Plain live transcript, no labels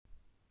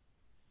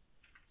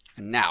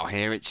And now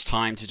here it's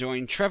time to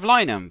join Trev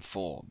Lynham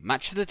for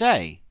Match of the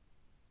Day.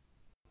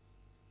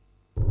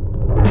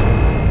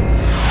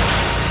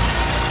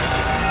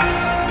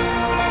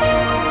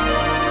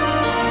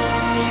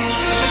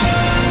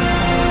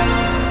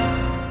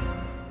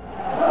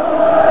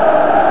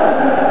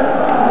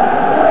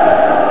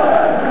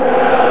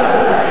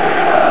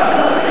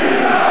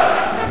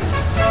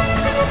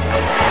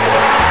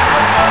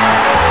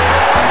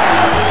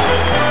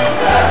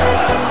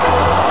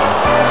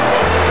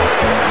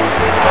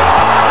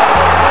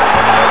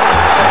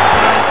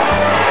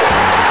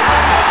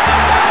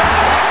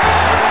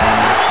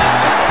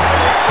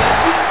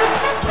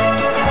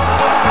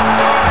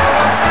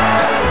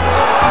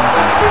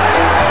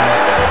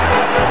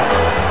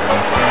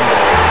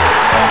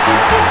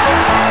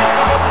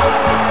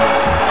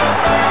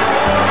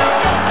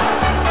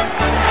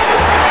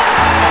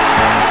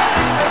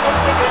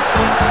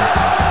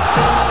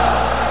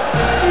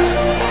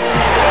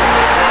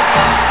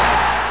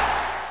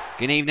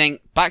 Good evening.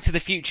 Back to the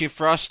future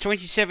for us.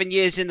 27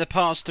 years in the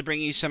past to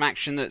bring you some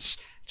action that's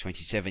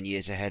 27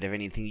 years ahead of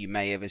anything you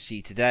may ever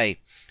see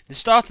today. The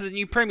start of the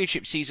new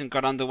Premiership season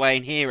got underway,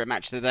 and here at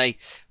Match of the Day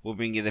we'll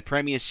bring you the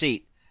Premier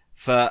seat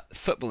for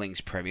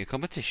footballing's Premier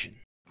competition.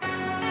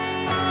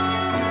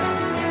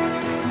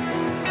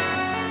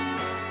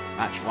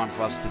 Match 1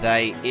 for us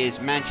today is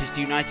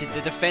Manchester United,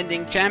 the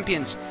defending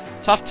champions.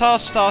 Tough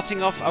task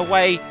starting off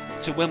away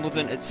to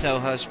Wimbledon at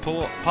Selhurst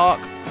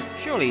Park.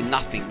 Surely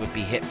nothing would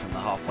be hit from the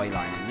halfway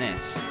line in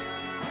this. With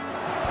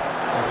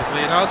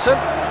Leonardson,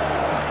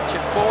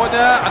 chip forward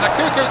there, and a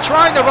Cuckoo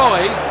trying to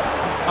volley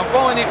and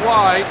volleying it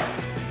wide.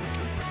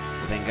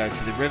 We'll then go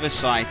to the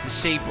Riverside to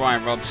see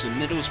Brian Robson,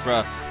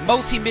 Middlesbrough.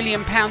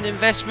 Multi-million-pound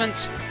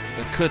investment,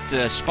 but could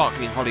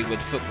sparkling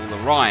Hollywood football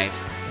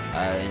arrive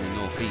in the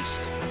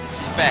northeast? This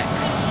is Beck.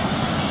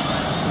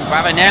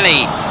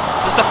 Ravanelli.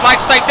 Does the flag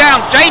stay down?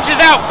 James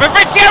is out.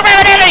 Fabrizio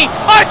Ravanelli!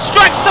 Oh, it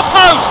strikes the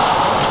post!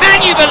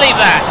 Can you believe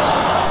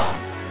that?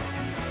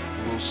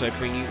 We'll also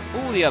bring you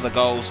all the other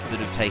goals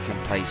that have taken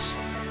place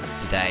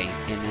today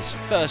in this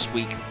first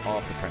week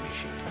of the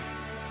Premiership.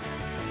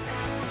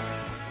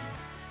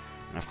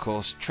 And of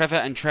course, Trevor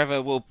and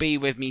Trevor will be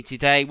with me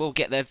today. We'll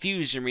get their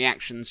views and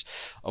reactions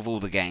of all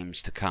the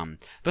games to come.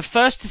 But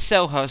first to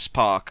Selhurst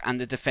Park and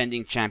the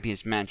defending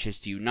champions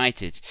Manchester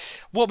United.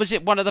 What was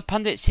it one of the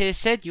pundits here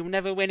said? You'll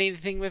never win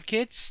anything with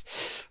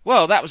kids?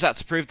 Well, that was out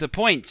to prove the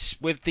point.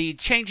 With the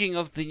changing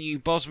of the new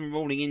Bosman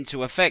ruling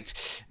into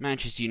effect,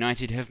 Manchester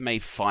United have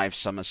made 5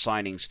 summer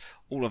signings,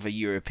 all of a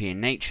European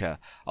nature,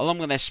 along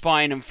with their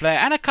spine and flair,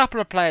 and a couple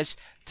of players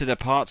to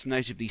depart,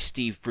 notably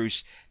Steve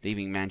Bruce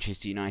leaving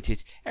Manchester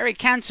United. Eric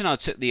Cantona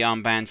took the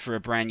armband for a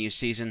brand new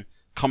season.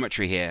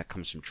 Commentary here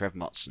comes from Trev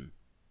Motson.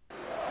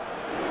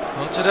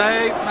 Well,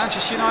 today,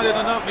 Manchester United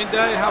on opening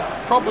day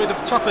have probably the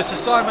toughest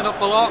assignment of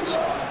the lot.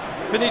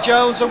 Vinnie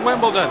Jones and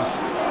Wimbledon.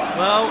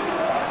 Well,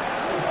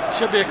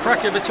 should be a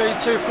cracker between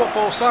two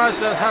football sides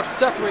that have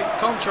separate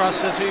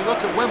contrasts. As we look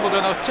at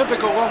Wimbledon, a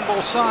typical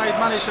one-ball side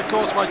managed of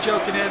course by Joe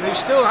Kinnear, who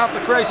still have the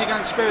crazy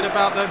gang spirit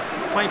about them,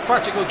 playing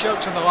practical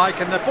jokes and the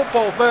like, and the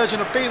football version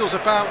of Beatles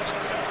about.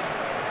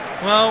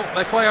 Well,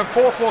 they play on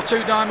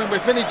 4-4-2 diamond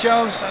with Vinnie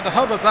Jones at the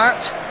hub of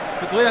that,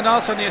 with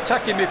Leonardson the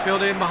attacking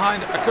midfielder in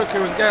behind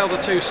Akuku and Gale,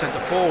 the two centre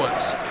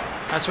forwards.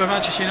 As for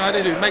Manchester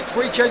United, who make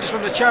 3 changes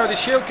from the Charity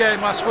Shield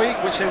game last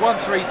week, which they won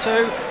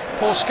 3-2.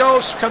 Paul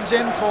Scholes comes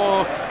in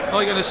for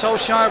Ole Gunnar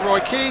Solskjaer.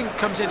 Roy Keane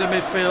comes into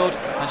midfield,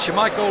 and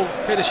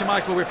Peter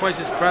Schmeichel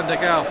replaces Van der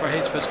Gaal for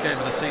his first game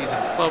of the season.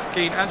 Both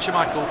Keane and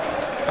Schmeichel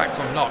back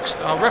from Knox.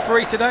 Our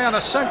referee today on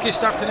a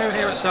sun-kissed afternoon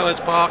here at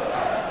Selhurst Park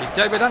is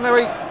David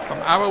Henry from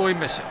Arrow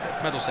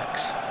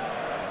Middlesex.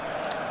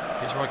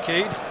 Here's Roy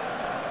Keane.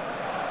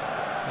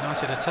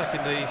 United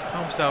attacking the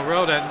Homestyle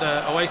Road end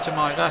away to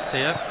my left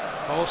here.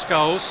 Paul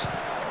Scholes.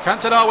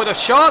 Cantona with a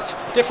shot,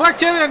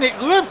 deflected, and it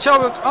looped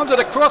under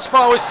the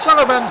crossbar with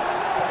Sullivan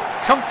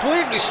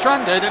completely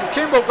stranded, and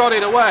Kimball got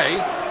it away.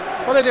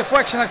 What a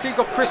deflection, I think,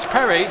 of Chris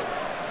Perry.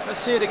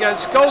 Let's see it again.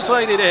 Scholes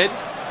laid it in.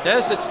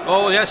 There's the,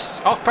 oh yes,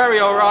 off Perry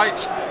all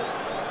right,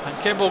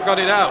 and Kimball got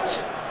it out.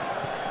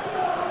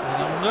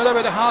 And a little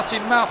bit of heart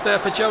in mouth there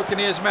for Joe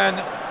Kinnear's men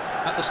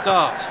at the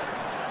start.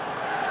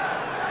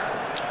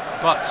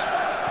 But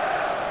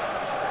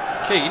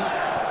Keane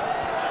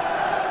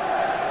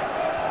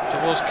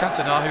towards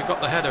Cantona, who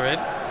got the header in.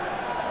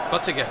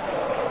 But again,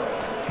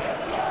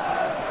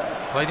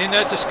 played in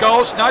there to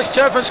Scholes. Nice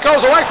turn from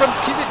Scholes away from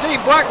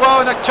Dean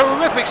Blackwell, and a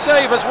terrific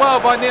save as well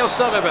by Neil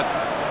Sullivan.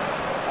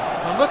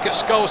 And look at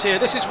Scholes here.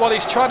 This is what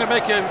he's trying to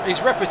make his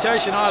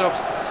reputation out of.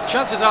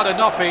 Chances out of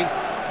nothing.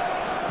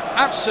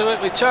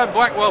 Absolutely turned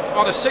Blackwell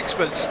on a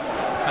sixpence,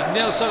 and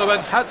Neil Sullivan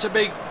had to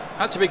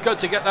be good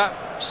to get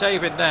that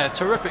save in there.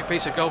 Terrific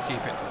piece of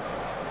goalkeeping.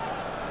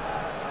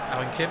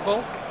 Alan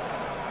Kimball.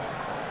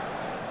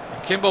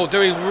 Kimball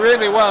doing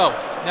really well.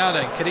 Now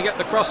then, can he get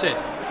the cross in?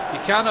 He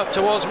can, up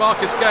towards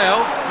Marcus Gale.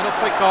 Little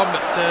flick on,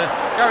 but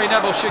Gary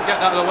Neville should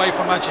get that away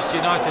from Manchester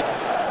United.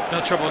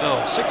 No trouble at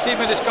all. 16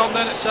 minutes gone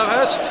then at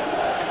Selhurst.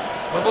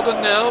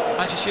 Wimbledon 0,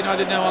 Manchester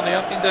United 0 on the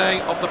opening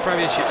day of the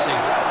Premiership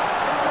season.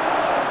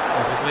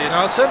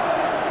 Leonardson.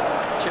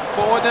 Chip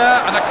forward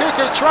there, and a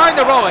Cuckoo trying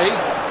to volley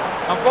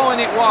and volleying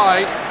it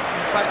wide.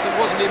 In fact, it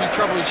wasn't even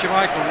troubling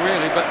Schmeichel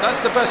really, but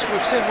that's the best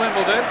we've seen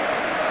Wimbledon.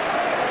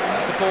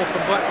 That's the ball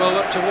from Blackwell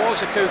up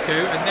towards the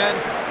Cuckoo, and then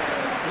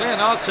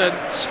Leonardson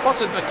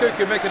spotted the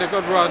Cuckoo making a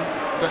good run,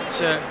 but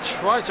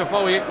tried to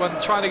volley it when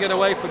trying to get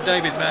away from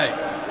David May.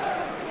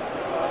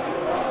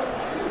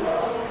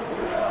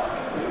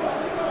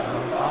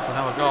 Half an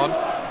hour gone.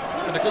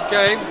 It's been a good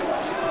game.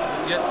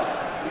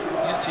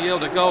 Yet to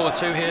yield a goal or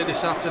two here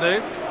this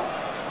afternoon.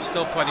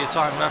 Still plenty of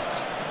time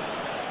left.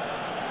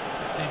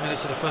 15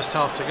 minutes of the first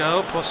half to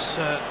go, plus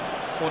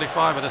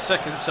 45 of the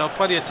second, so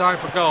plenty of time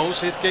for goals.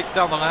 Here's Giggs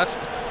down the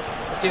left,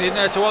 looking in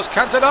there towards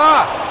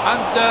Cantona,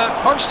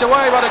 and punched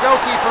away by the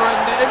goalkeeper,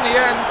 and in the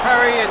end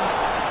Perry and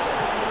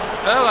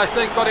Earl, I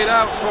think, got it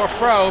out for a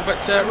throw,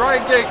 but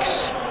Ryan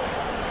Giggs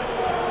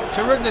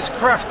to run this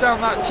craft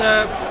down that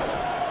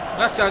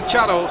left-hand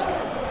channel,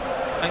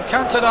 and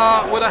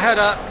Cantona with a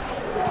header,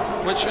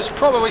 which was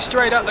probably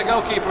straight at the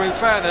goalkeeper in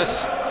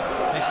fairness.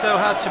 He still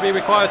had to be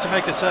required to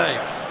make a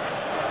save.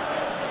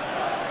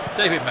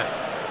 David May.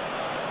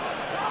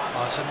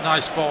 Oh, it's a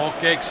nice ball.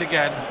 Giggs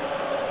again.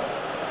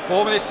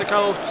 4 minutes to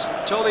go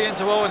till the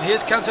interval, and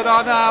here's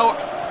Cantona now.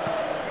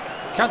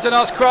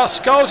 Cantona's cross.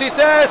 Goals, he's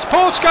there.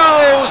 Sports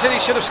goals, and he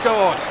should have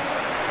scored.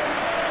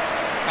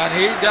 And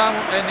he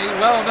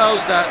well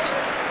knows that.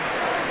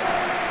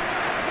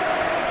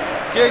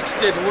 Giggs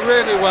did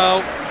really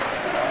well.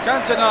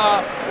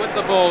 Cantona with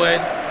the ball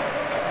in.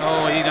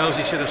 Oh, he knows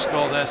he should have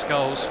scored there.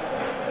 Scholes.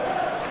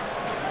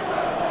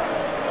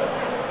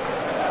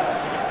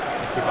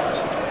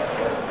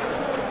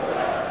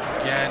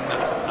 Again,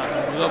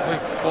 a lovely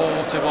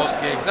ball towards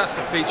Giggs. That's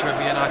the feature of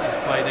the United's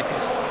play. They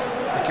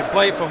can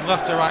play from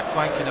left to right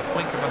flank in a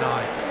blink of an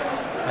eye.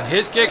 And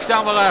here's Giggs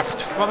down the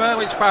left from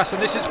Erwin's pass,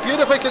 and this is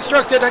beautifully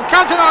constructed, and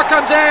Cantona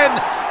comes in,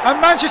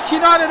 and Manchester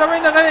United are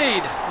in the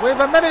lead with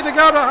a minute to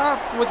go to half,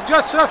 with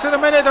just less than a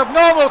minute of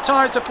normal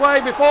time to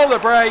play before the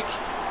break.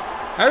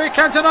 Eric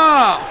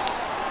Cantona,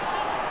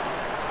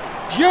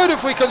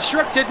 beautifully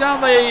constructed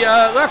down the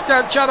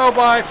left-hand channel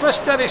by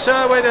first Dennis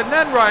Irwin and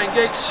then Ryan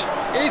Giggs.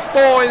 His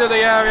ball into the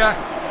area,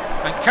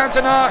 and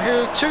Cantona,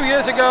 who 2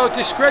 years ago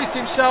disgraced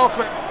himself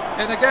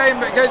in a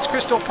game against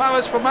Crystal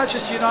Palace for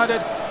Manchester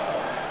United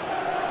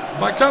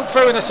by kung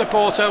fu-ing a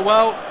supporter,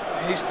 well,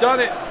 he's done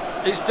it.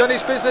 He's done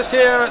his business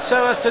here at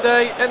Selhurst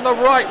today in the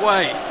right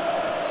way.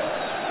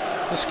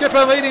 The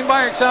skipper leading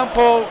by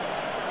example,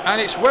 and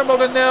it's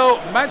Wimbledon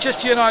 0,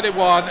 Manchester United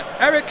 1.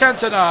 Eric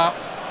Cantona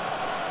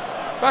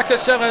back at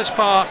Selhurst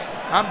Park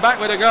and back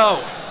with a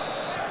goal.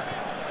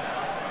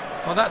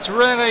 Well, that's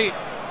really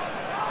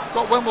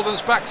got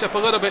Wimbledon's backs up a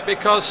little bit,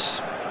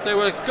 because they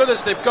were as good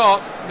as they've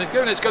got, they've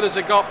given as good as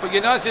they got, but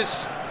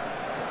United's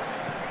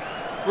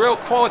real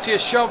quality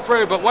has shown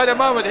through. But wait a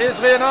moment,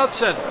 here's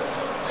Leonardson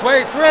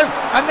flaying through,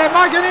 and they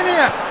might get in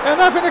here, and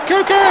up in the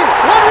Cuckoo,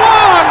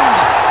 1-1!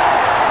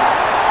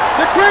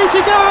 The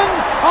Crazy Gang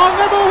are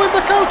level with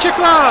the Culture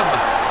Club.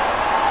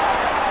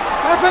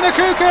 Up in the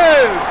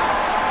Cuckoo,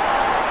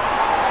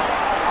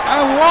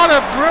 and what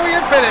a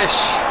brilliant finish.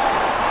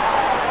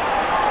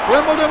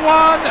 Wimbledon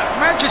 1,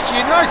 Manchester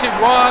United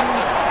 1,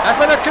 F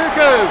in the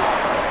Cuckoo.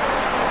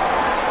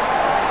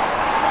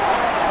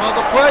 Well,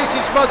 the place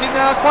is buzzing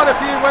now. Quite a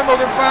few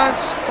Wimbledon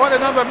fans, quite a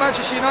number of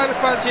Manchester United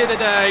fans here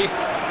today.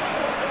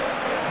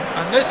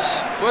 And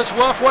this was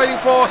worth waiting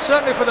for,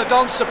 certainly for the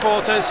Don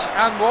supporters,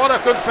 and what a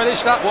good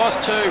finish that was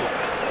too.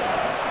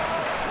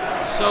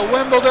 So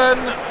Wimbledon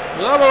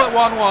level at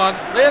 1-1.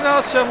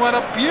 Leonardson went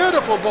a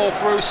beautiful ball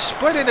through,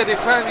 splitting the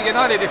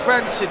United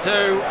defence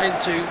into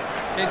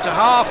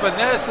half, and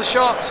there's the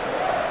shot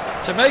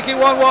to make it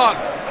 1-1.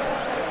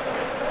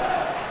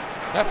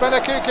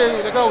 Efena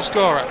Cuckoo, the goal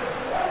scorer.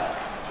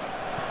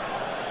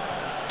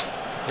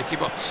 Nicky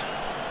Butt.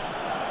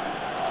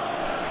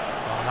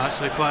 Oh,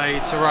 nicely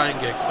played to Ryan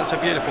Giggs. That's a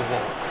beautiful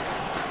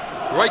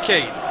ball. Roy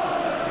Keane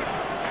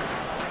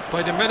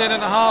played a minute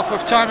and a half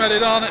of time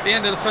added on at the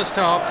end of the first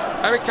half.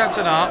 Eric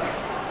Cantona,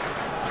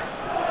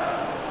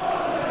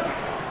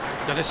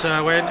 Dennis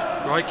Irwin,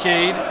 Roy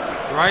Keane,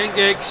 Ryan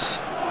Giggs.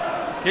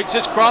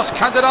 Giggs' cross,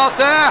 Cantona's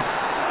there,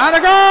 and a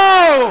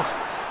goal!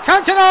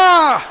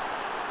 Cantona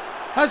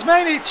has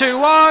made it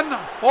 2-1,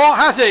 or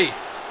has he?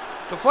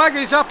 The flag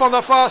is up on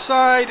the far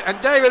side,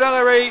 and David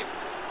Ellery,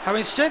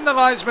 having seen the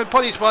linesman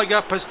put his flag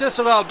up, has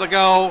disallowed the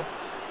goal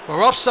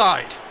for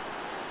offside.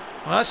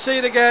 Well, let's see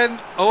it again.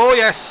 Oh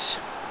yes,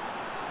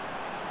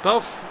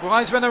 both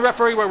linesman and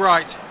referee were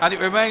right, and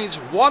it remains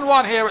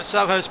 1-1 here at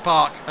Selhurst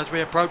Park as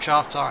we approach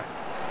half-time.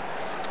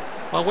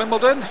 Well,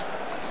 Wimbledon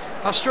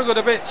have struggled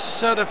a bit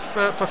sort of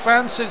for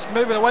fans since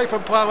moving away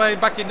from Plough Lane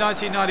back in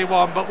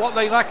 1991, but what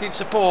they lack in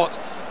support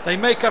they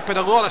make up in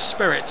a lot of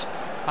spirit,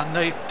 and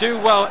they do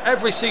well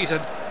every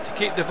season to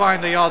keep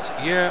defying the odds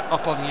year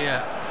upon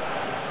year.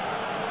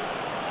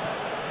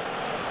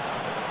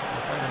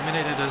 About a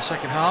minute into the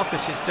second half.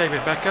 This is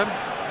David Beckham.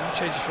 No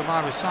changes from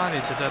either side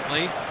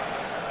incidentally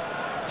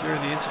during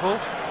the interval.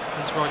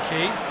 Here's Roy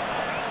Keane.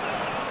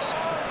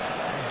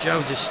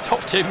 Jones has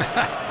stopped him.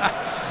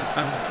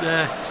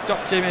 and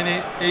stopped him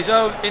in his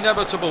own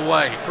inevitable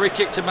way. Free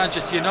kick to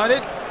Manchester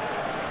United,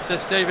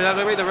 says David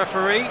Ellery, the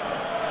referee.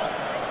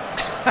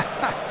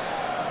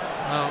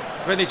 Well,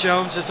 Vinnie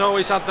Jones has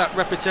always had that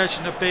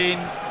reputation of being,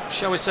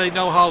 shall we say,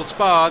 no holds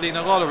barred in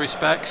a lot of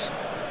respects.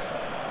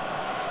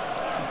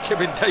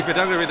 Giving David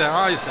Ellery their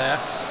eyes there.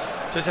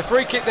 So it's a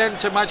free kick then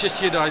to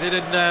Manchester United,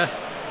 and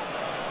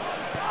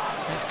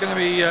it's going to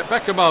be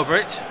Beckham over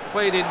it,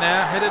 played in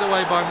there, headed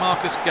away by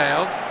Marcus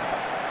Gale.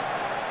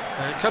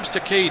 It comes to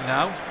Keane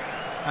now,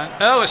 and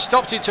Earl has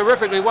stopped it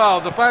terrifically well.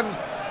 The man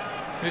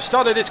who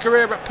started his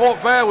career at Port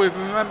Vale, we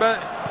remember,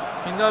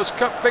 in those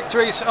cup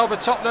victories over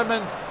Tottenham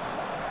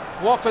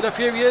and Watford a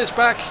few years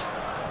back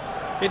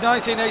in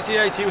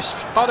 1988. He was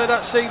part of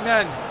that scene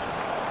then.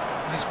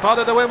 He's part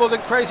of the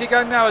Wimbledon crazy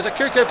gang now as a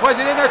Cuckoo plays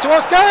it in there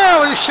towards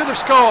Gale, who should have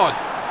scored.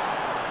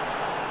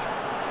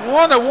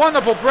 What a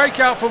wonderful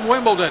breakout from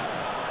Wimbledon.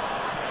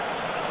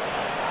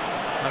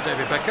 Now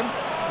David Beckham.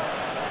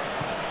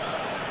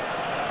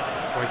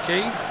 Roy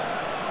Keane.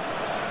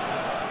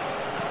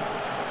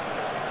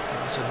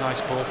 That's a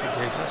nice ball for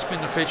Giggs. That's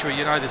been the feature of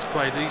United's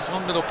play. These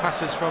long little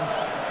passes from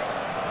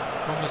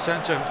the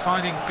centre and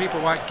finding people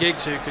like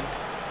Giggs who can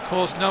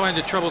cause no end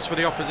of troubles for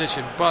the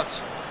opposition.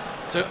 But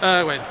to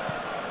Irwin.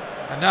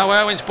 And now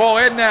Irwin's ball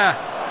in there.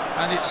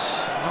 And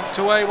it's knocked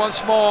away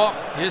once more.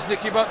 Here's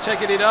Nicky Butt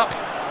taking it up.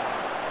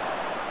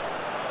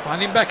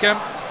 Finding Beckham.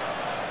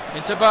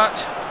 Into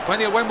Butt.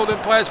 Plenty of Wimbledon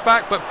players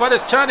back, but Butt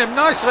has turned him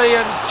nicely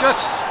and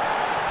just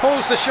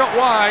pulls the shot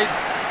wide.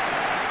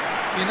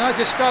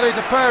 United started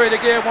to pair it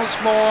again once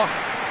more.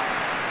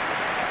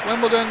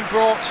 Wimbledon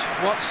brought,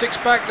 6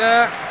 back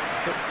there,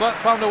 but Butt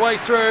found a way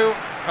through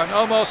and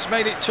almost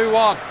made it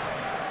 2-1.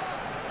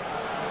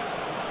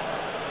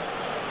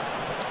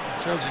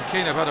 Jones and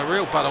Keane have had a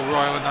real battle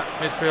royal in that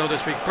midfield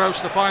as we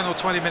approach the final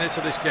 20 minutes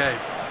of this game.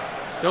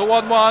 Still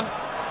 1-1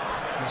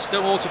 and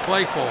still all to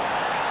play for.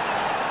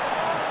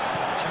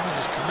 Jones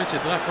is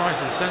committed left,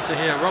 right and centre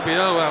here. Robbie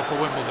Earl out for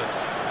Wimbledon.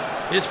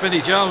 Here's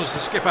Vinnie Jones, the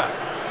skipper.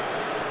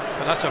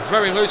 But that's a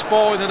very loose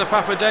ball into the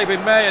path of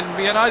David May,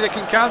 and United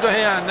can counter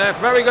here, and they're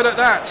very good at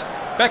that.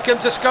 Beckham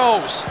to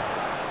Scholes.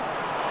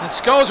 And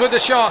Scholes with the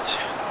shot.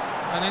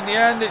 And in the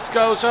end it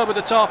goes over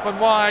the top and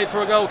wide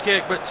for a goal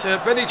kick. But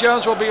Vinnie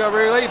Jones will be a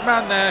relieved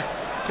man there,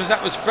 because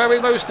that was very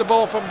loose, the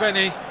ball from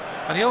Vinnie.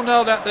 And he'll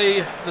know that,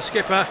 the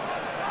skipper.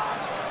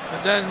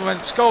 But then when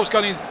Scholes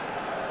got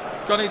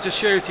in to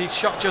shoot, he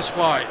shot just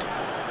wide.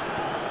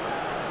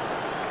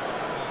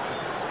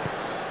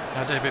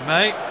 Now David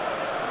May.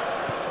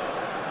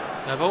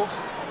 Neville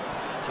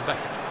to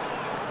Beckham.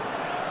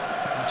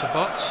 And to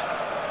Butt.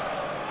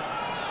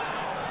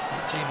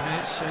 18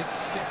 minutes,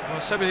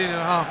 17 and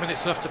a half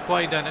minutes left to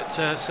play then at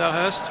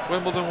Selhurst.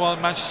 Wimbledon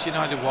 1, Manchester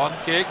United 1.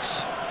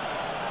 Giggs.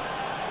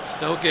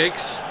 Still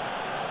Giggs.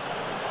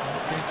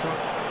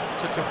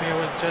 Took up here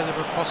in terms of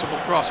a possible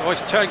cross. Oh,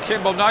 he's turned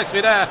Kimball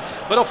nicely there.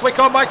 Little flick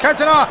on by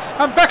Cantona.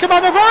 And Beckham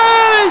on the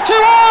way!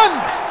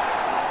 2-1!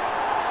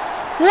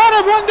 What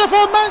a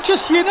wonderful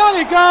Manchester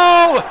United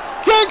goal!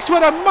 Giggs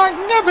with a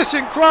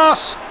magnificent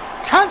cross.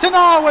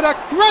 Cantona with a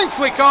great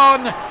flick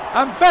on.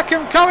 And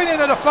Beckham coming in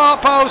at the far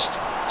post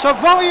to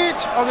volley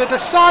it on the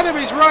side of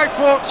his right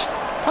foot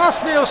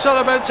past Neil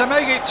Sullivan to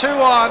make it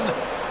 2-1.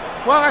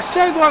 Well, I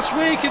said last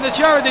week in the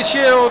Charity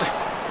Shield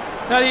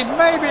that he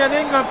may be an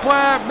England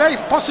player, may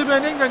possibly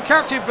an England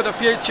captain for the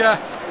future.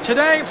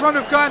 Today in front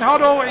of Glenn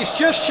Hoddle, he's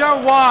just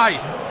shown why.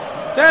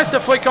 There's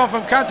the flick on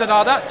from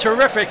Cantona. That's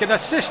terrific. An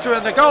assist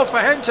and a goal for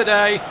him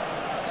today.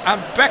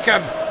 And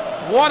Beckham,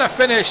 what a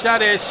finish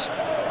that is.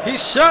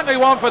 He's certainly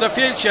one for the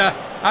future.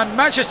 And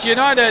Manchester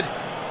United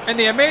in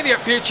the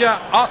immediate future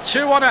are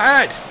 2-1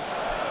 ahead.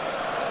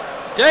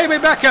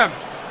 David Beckham.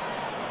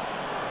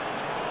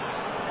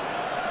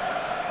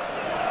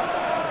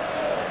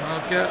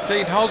 Well,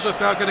 Dean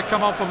Holdsworth now going to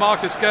come on for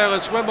Marcus Gale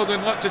as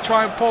Wimbledon look to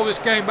try and pull this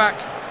game back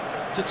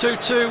to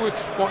 2-2 with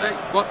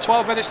what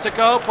 12 minutes to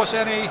go plus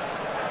any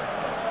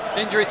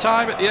injury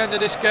time at the end of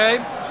this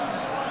game.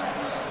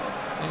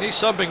 He needs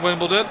something,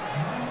 Wimbledon.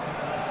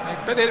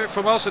 They've been in it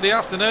for most of the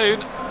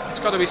afternoon, it's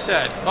got to be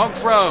said. Long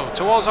throw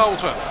towards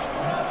Holdsworth.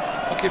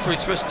 Looking for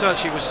his first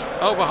touch, he was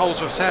over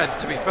Holdsworth's head,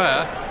 to be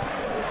fair.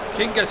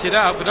 King gets it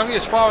out, but only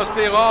as far as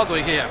Neil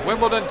Ardley here.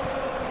 Wimbledon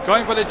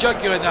going for the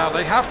jugular now.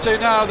 They have to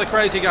now, the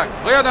crazy gang.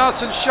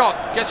 Leonardson's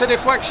shot gets a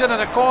deflection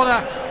and a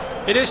corner.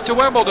 It is to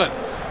Wimbledon.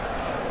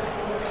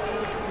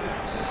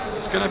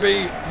 It's going to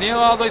be Neil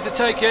Ardley to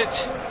take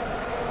it.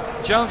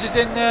 Jones is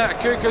in there,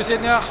 Akuko's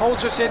in there,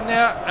 Holdsworth's in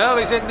there,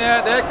 Early's in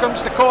there. There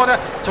comes the corner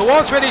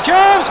towards Vinnie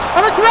Jones,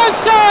 and a great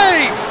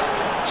save!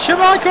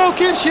 Schmeichel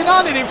keeps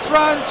United in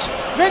front.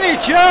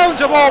 Vinnie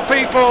Jones, of all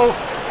people,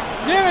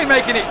 nearly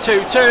making it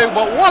 2-2,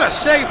 but what a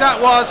save that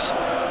was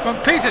from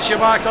Peter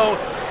Schmeichel.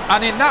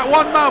 And in that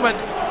one moment,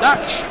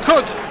 that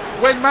could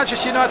win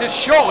Manchester United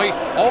surely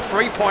all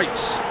 3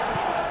 points.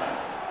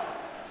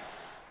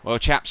 Well,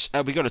 chaps,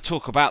 we've got to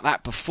talk about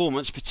that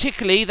performance,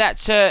 particularly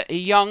that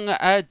young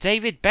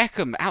David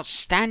Beckham.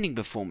 Outstanding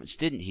performance,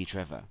 didn't he,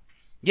 Trevor?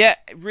 Yeah,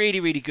 really,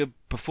 really good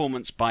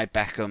performance by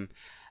Beckham.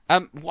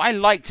 What I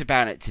liked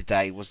about it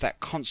today was that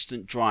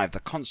constant drive, the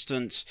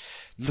constant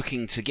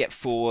looking to get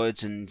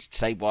forwards and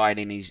stay wide,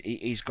 and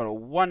he's got a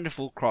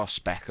wonderful cross,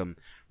 Beckham,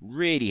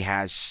 really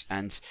has,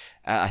 and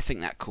I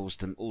think that caused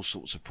them all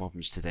sorts of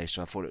problems today,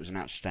 so I thought it was an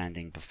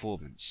outstanding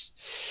performance.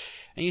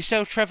 And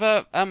yourself,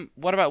 Trevor,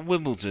 what about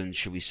Wimbledon,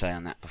 should we say,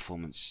 on that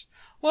performance?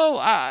 Well,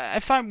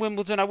 if I'm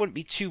Wimbledon, I wouldn't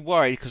be too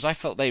worried, because I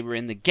felt they were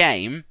in the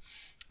game.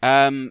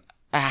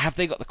 Have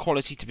they got the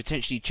quality to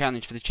potentially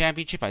challenge for the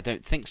championship? I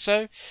don't think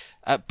so.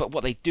 But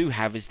what they do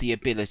have is the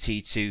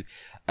ability to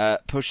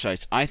push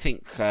those. I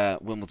think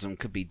Wimbledon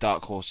could be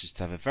dark horses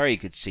to have a very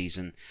good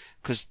season,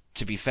 because,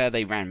 to be fair,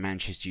 they ran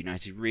Manchester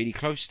United really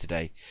close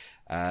today.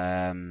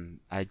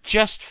 I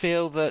just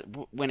feel that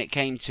when it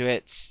came to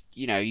it,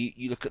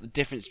 you look at the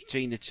difference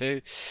between the two.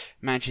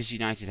 Manchester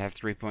United have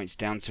 3 points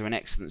down to an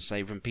excellent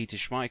save from Peter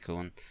Schmeichel,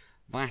 and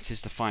that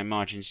is the fine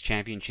margins.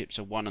 Championships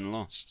are won and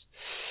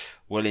lost.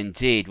 Well,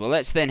 indeed. Well,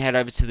 let's then head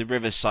over to the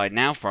Riverside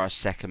now for our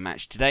second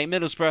match today.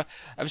 Middlesbrough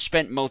have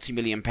spent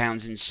multi-million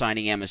pounds in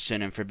signing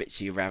Emerson and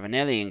Fabrizio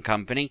Ravanelli and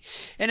company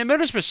in a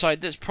Middlesbrough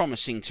side that's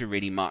promising to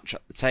really march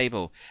up the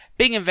table.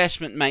 Big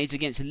investment made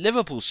against a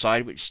Liverpool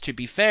side which, to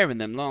be fair in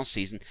them last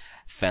season,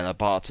 fell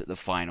apart at the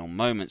final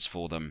moments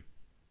for them.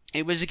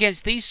 It was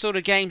against these sort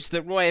of games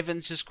that Roy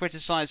Evans has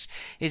criticised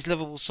his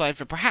Liverpool side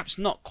for perhaps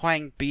not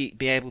quite be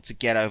able to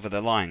get over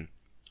the line.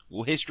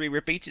 Will history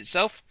repeat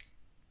itself?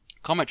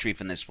 Commentary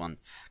from this one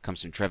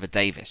comes from Trevor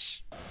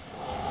Davis.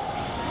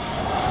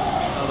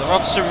 Well, the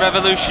Robson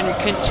revolution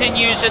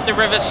continues at the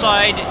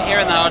Riverside here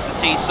in the Heart of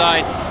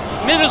Teesside.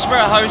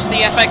 Middlesbrough host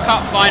the FA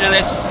Cup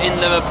finalists in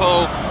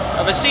Liverpool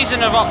of a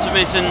season of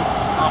optimism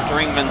after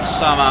England's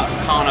summer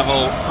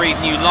carnival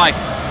breathed new life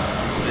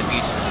to the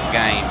beautiful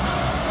game.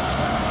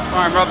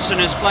 Ryan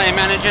Robson, as player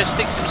manager,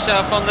 sticks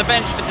himself on the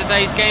bench for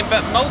today's game,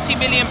 but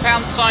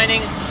multi-million-pound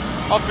signing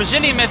of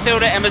Brazilian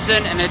midfielder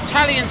Emerson, an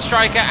Italian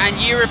striker and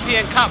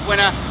European Cup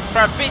winner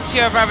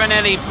Fabrizio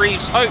Ravanelli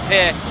breathes hope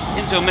here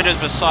into a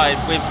Middlesbrough side,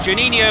 with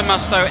Juninho,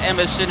 Musto,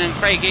 Emerson and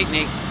Craig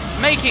Hickney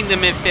making the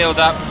midfield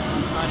up.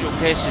 Nigel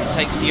Pearson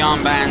takes the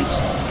armbands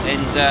in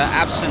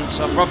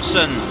absence of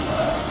Robson,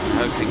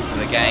 hoping for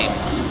the game.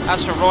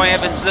 As for Roy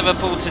Evans'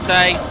 Liverpool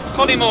today,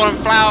 Collymore and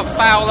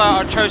Fowler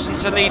are chosen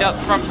to lead up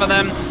front for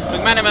them.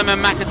 McManaman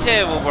and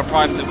McAteer will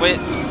reprieve the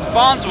width.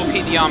 Barnes will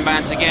keep the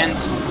armbands again.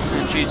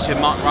 And due to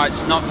Mark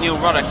Wright's knock, Neil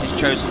Ruddock is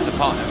chosen to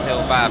partner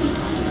Phil Babb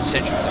in the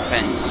central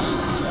defence.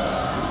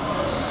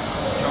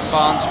 John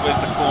Barnes with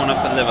the corner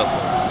for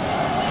Liverpool.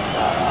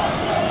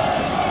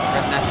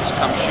 Redknapp has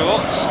come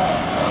short.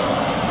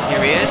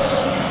 Here he is.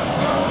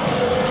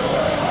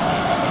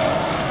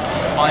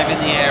 5 in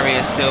the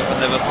area still for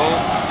Liverpool.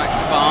 Back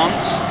to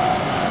Barnes.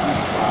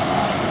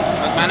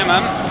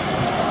 McManaman.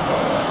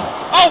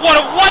 Oh, what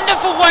a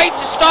wonderful way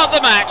to start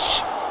the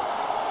match!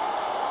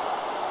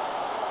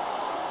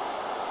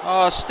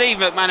 Oh, Steve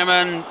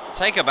McManaman,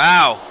 take a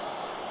bow.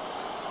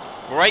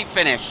 Great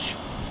finish.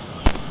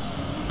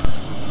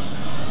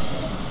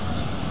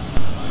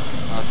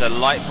 Oh,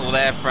 delightful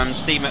there from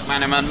Steve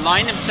McManaman.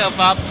 Lined himself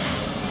up.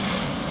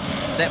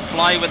 Let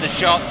fly with the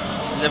shot.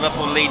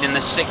 Liverpool lead in the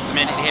 6th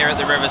minute here at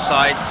the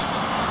Riverside.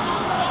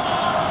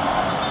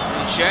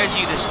 It shows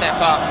you the step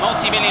up.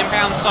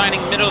 Multi-million-pound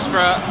signing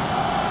Middlesbrough,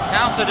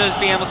 touted as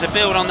being able to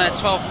build on their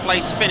 12th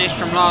place finish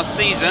from last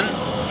season.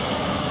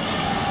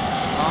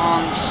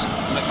 Barnes,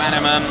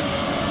 McManaman,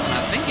 and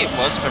I think it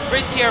was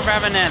Fabrizio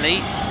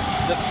Ravanelli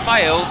that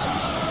failed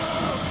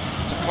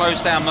to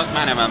close down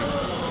McManaman.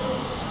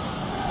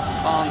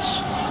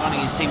 Barnes running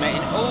his teammate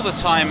in all the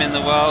time in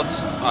the world.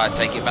 Oh, I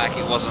take it back,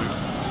 it wasn't.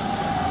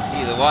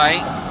 Either way,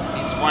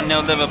 it's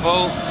 1-0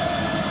 Liverpool.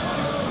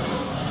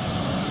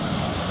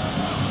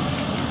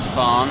 Into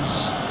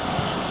Barnes.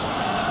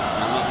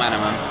 And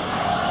McManaman.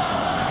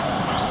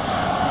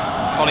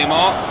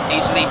 Collymore,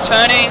 easily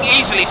turning,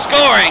 easily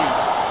scoring.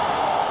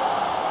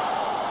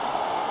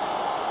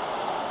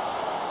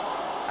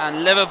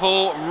 And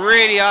Liverpool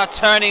really are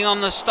turning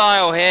on the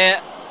style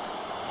here.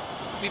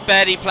 We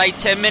barely played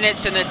 10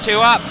 minutes and they're 2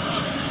 up.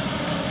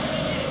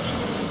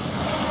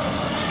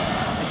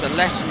 It's a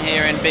lesson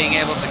here in being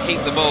able to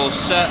keep the ball,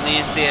 certainly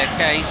is the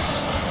case.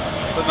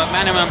 But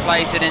McManaman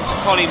plays it into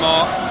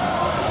Collymore,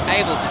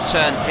 able to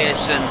turn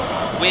Pearson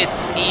with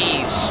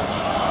ease.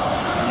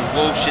 And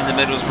Walsh in the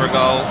Middlesbrough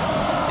goal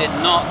did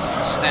not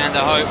stand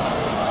a hope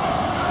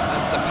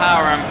at the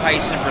power and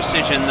pace and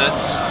precision that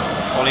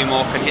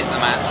Collymore could hit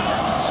them at.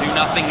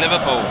 2-0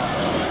 Liverpool.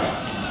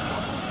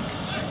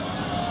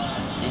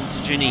 Into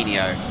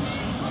Juninho.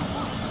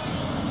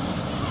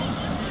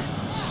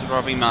 This is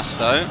Robbie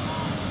Musto.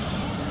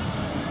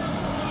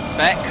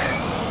 Beck.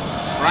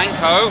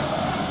 Branco.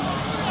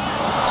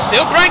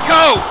 Still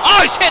Branco! Oh,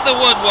 he's hit the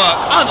woodwork!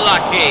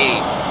 Unlucky!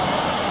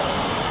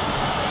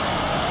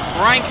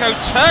 Branco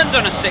turned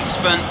on a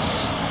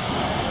sixpence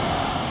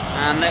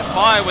and let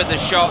fire with the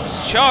shots.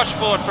 Charge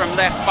forward from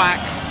left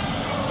back.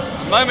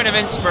 Moment of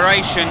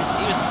inspiration.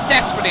 He was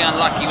desperately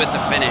unlucky with the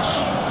finish.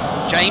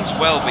 James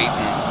well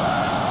beaten.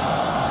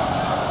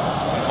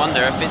 I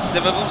wonder if it's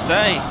Liverpool's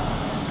day.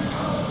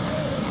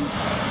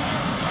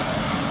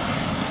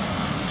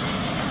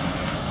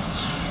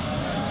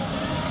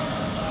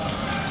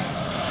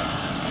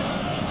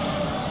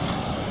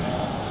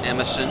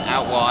 Emerson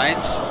out wide.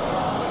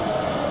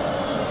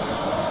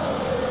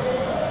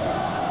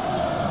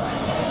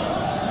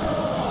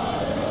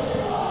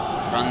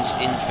 Runs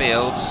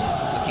infield,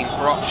 looking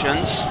for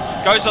options.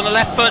 Goes on the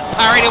left foot,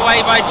 parried away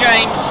by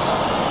James.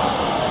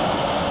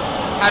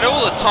 Had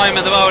all the time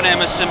in the world,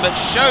 Emerson, but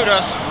showed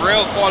us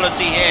real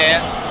quality here.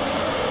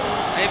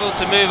 Able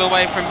to move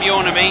away from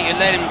Bjornaby, who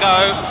let him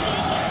go.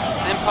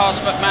 Then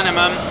past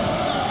McManaman.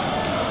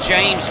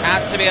 James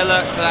had to be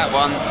alert for that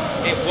one.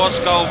 It was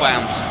goal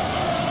bound.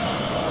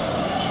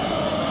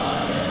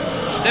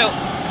 Still,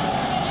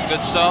 it's a good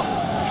stop.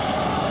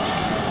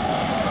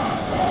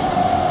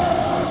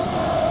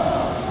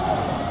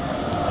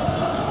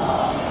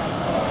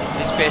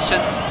 Here's Pearson.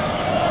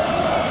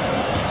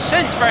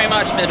 Sense very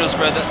much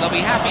Middlesbrough that they'll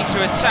be happy to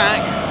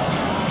attack.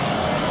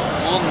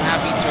 More than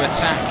happy to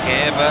attack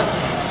here, but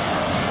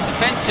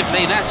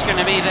defensively that's going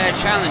to be their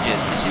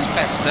challenges. This is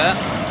Fester.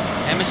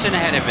 Emerson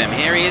ahead of him.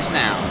 Here he is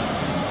now.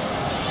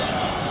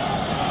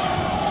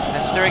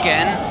 Fester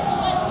again.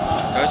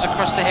 Goes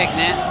across to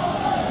Hignett.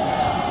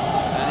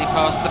 Early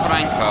pass to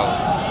Branco.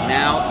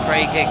 Now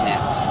Craig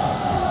Hignett.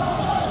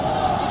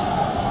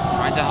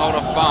 Trying to hold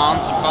off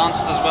Barnes, and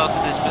Barnes does well to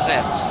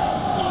dispossess.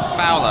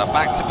 Fowler,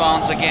 back to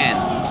Barnes again.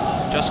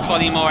 Just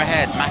Collymore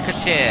ahead.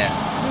 McAteer.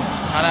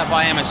 Cut out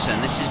by Emerson.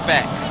 This is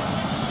Beck.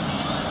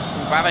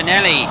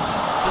 Ravanelli.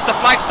 Does the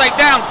flag stay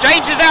down?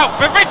 James is out.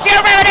 Fabrizio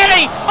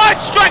Ravanelli! Oh, it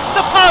strikes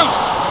the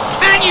post!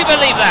 Can you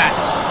believe that?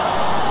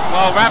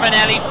 Well,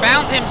 Ravanelli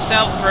found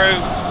himself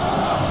through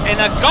in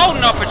a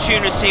golden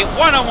opportunity,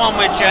 one-on-one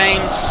with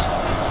James.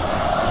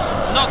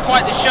 Not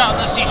quite the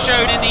sharpness he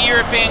showed in the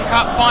European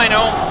Cup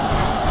final.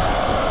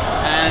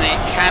 And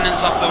it cannons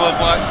off the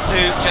woodwork to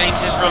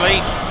James's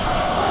relief.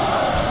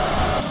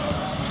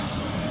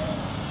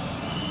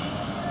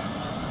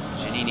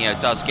 Janino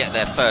does get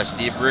there first,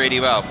 he did really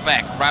well.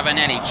 Beck,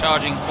 Ravanelli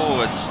charging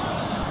forwards,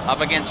 up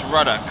against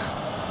Ruddock.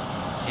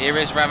 Here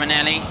is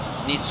Ravanelli,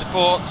 needs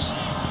support.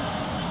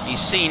 He's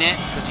seen it,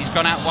 because he's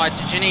gone out wide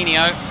to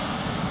Janino.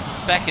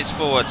 Beck is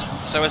forward,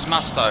 so is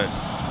Musto.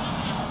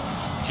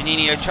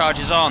 Janino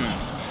charges on.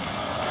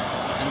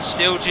 And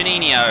still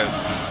Janino.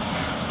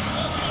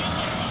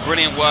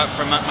 Brilliant work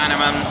from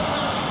McManaman.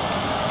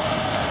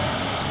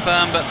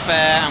 Firm but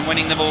fair, and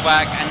winning the ball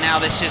back. And now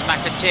this is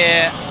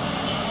McAteer.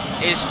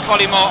 Is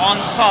Collymore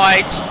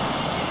onside?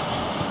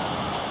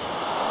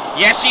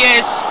 Yes, he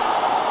is.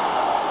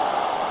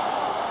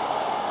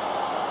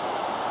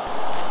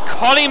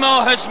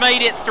 Collymore has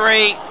made it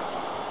 3,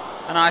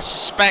 and I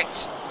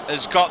suspect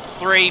has got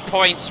 3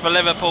 points for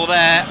Liverpool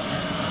there.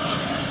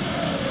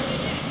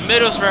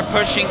 Middlesbrough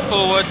pushing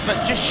forward,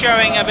 but just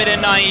showing a bit of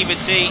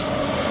naivety.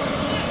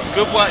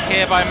 Good work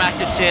here by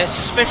McAteer.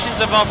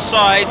 Suspicions of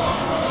offside.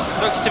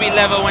 Looks to be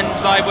level when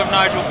live with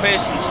Nigel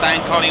Pearson,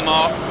 Stan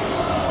Collymore.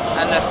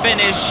 And the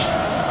finish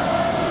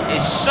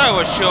is so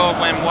assured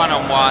when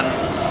one-on-one.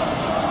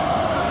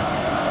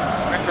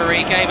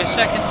 Referee gave a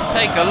second to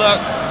take a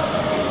look.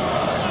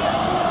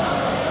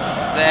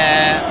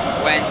 There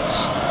went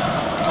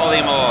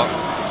Collymore.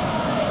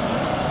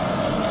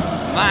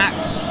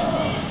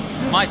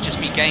 That might just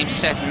be game,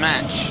 set and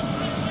match.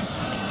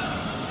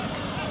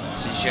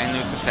 This is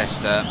Gianluca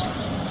Festa.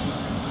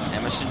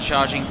 Emerson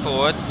charging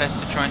forward.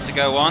 Festa trying to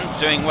go on,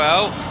 doing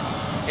well.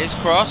 His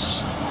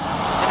cross.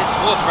 Headed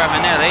towards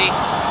Ravanelli.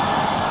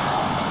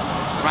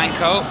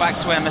 Branco back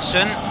to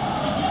Emerson.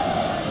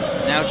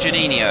 Now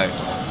Janino.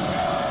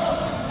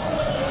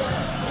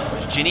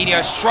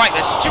 Janino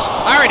strikeless, just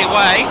parried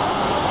away.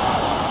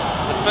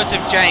 The foot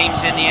of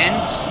James in the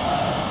end.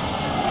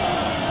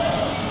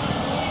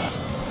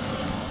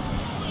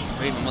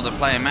 Or even will the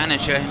player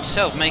manager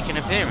himself make an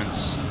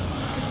appearance.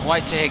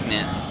 White to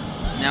Hignett.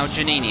 Now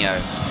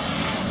Janino.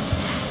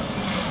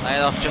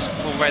 Laid off just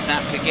before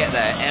Redknapp could get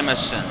there.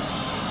 Emerson.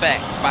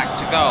 Beck back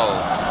to goal.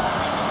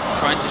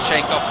 Trying to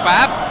shake off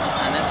Bab.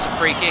 And that's a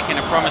free kick in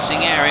a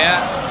promising area.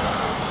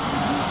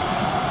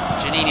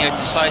 Janino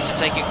decides to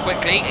take it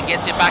quickly and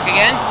gets it back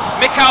again.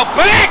 Mikael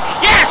Beck!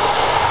 Yes!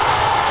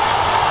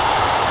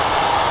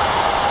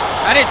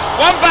 And it's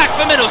one back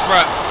for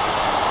Middlesbrough.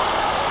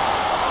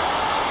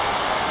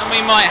 And we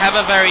might have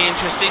a very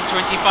interesting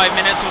 25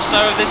 minutes or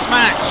so of this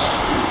match.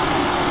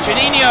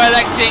 Janino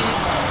electing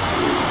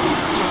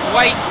to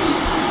wait,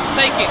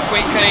 take it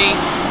quickly.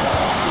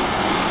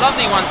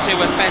 Lovely 1-2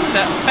 with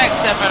Festa. Beck's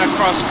effort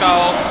across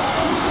goal.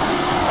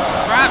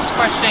 Perhaps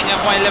questioning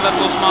of why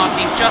Liverpool's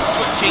marking, just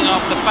switching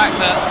off the fact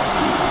that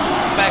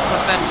Beck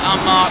was left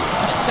unmarked.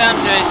 In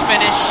terms of his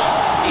finish,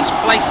 he's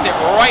placed it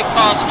right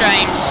past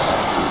James.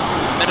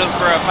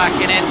 Middlesbrough are back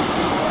in it,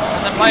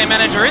 and the player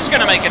manager is going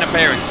to make an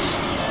appearance.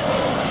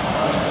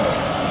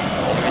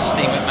 There is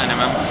Steve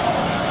McManaman.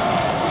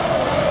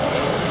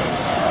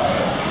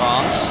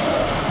 Barnes.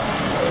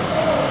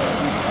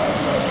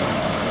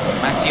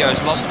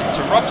 Mattio's lost it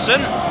to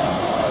Robson.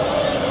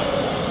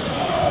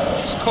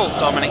 Just caught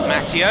Dominic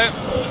Matteo.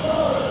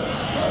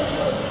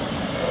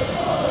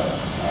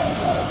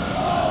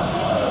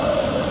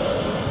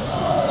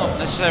 Not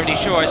necessarily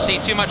sure I see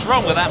too much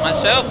wrong with that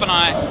myself, and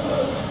I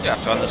do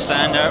have to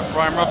understand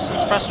Brian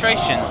Robson's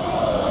frustration.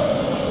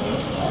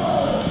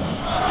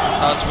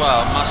 does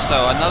well.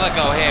 Musto, another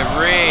goal here,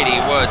 really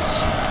would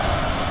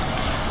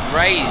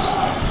raise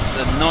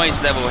the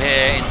noise level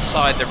here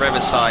inside the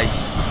Riverside.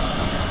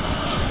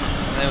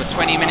 There were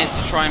 20 minutes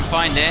to try and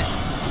find it.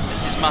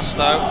 This is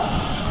Musto.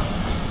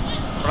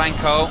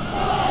 Blanco,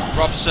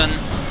 Robson,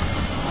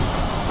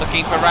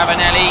 looking for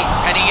Ravanelli.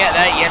 Can he get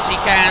there? Yes, he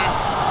can.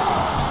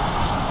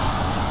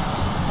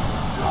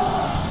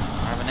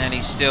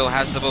 Ravanelli still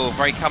has the ball,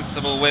 very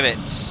comfortable with it.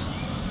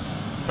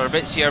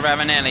 Fabrizio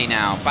Ravanelli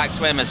now, back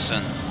to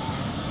Emerson.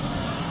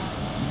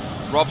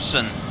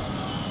 Robson.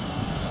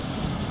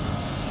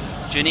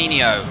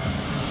 Juninho.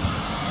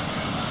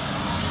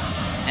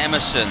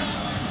 Emerson.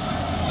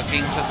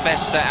 Looking for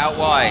Festa out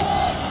wide.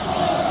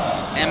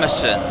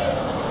 Emerson.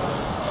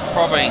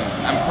 Probbing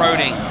and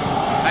prodding.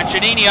 And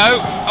Juninho.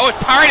 Oh,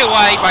 it's parried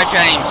away by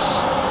James.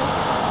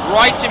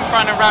 Right in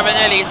front of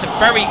Ravanelli. It's a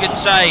very good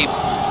save.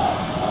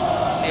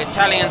 The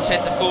Italian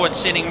centre forward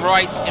sitting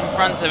right in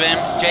front of him.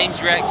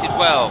 James reacted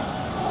well.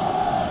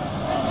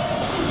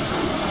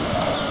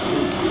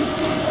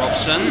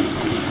 Robson.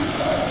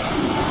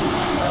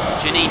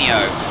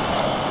 Juninho.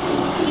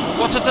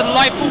 What a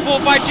delightful ball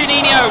by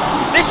Juninho.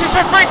 This is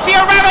Fabrizio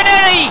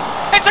Ravanelli.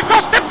 It's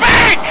across the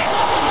back.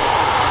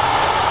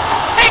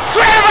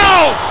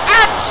 Incredible.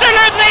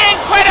 Absolutely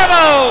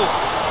incredible.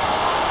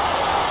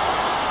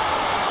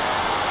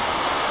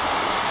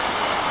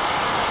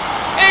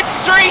 It's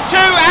 3-2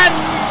 and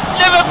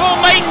Liverpool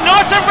may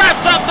not have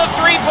wrapped up the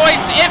 3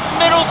 points if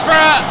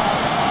Middlesbrough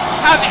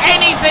have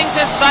anything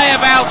to say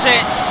about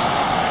it.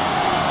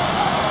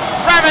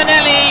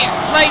 Ravanelli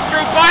played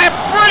through by a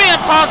brilliant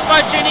pass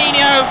by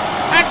Juninho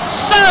and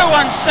so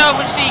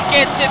unselfishly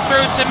gets it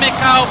through to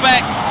Mikhail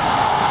Beck,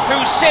 who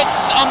sits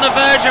on the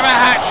verge of a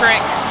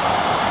hat-trick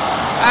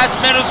as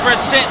Middlesbrough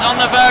sit on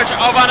the verge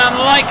of an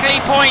unlikely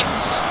point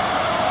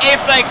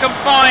if they can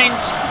find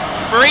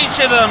for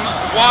each of them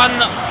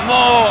one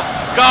more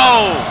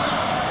goal.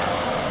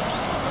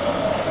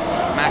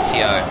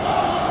 Matteo.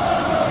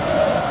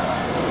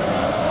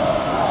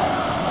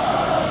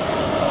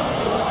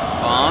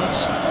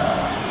 Barnes.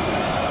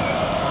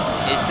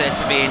 Is there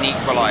to be an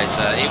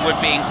equaliser? It would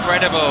be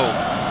incredible,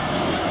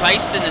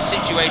 based in the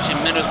situation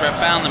Middlesbrough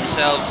found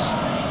themselves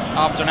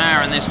after an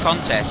hour in this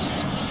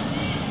contest.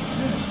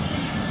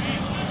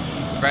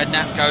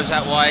 Redknapp goes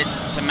out wide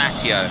to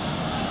Matteo.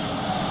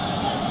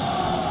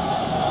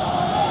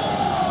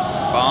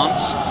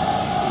 Barnes.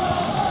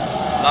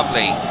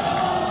 Lovely.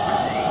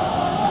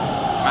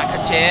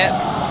 McAteer.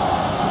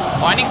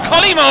 Finding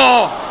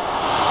Collymore.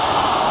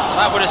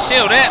 That would have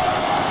sealed it.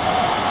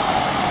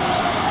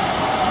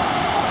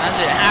 As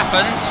it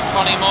happened,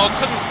 Collymore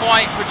couldn't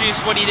quite produce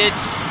what he did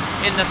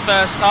in the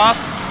first half.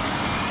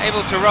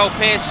 Able to roll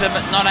Pearson,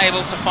 but not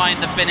able to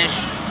find the finish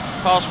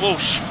past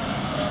Walsh.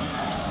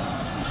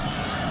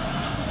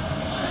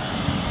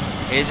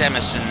 Here's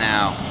Emerson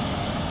now.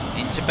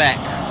 Into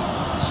Beck.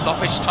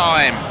 Stoppage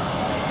time.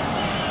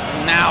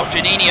 Now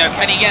Juninho,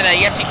 can he get there?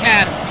 Yes, he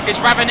can.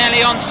 It's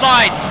Ravanelli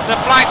onside. The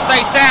flag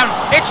stays down.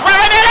 It's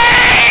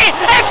Ravanelli!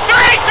 It's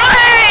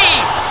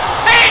 3-3!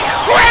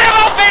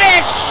 Incredible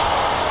finish!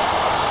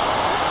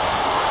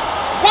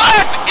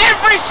 Worth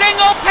every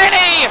single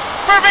penny!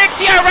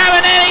 Fabrizio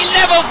Ravanelli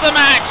levels the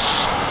match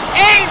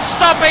in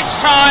stoppage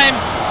time.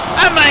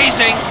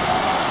 Amazing.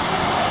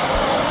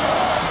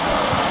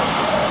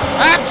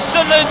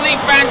 Absolutely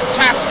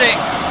fantastic.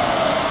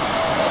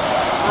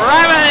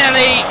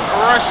 Ravanelli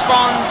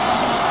responds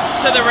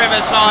to the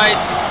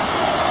Riverside.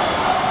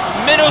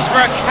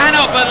 Middlesbrough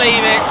cannot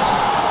believe it.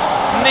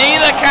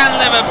 Neither can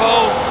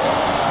Liverpool.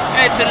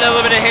 It's a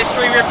little bit of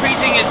history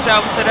repeating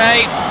itself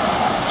today.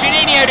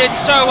 Juninho did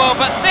so well,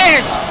 but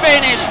this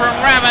finish from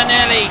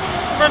Ravanelli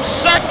from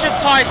such a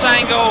tight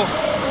angle,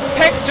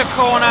 picked a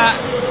corner,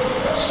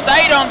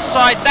 stayed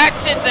onside,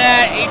 that's it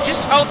there. He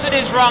just halted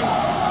his run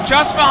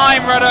just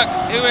behind Ruddock,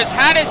 who has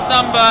had his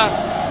number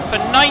for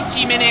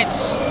 90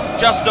 minutes,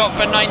 just not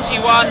for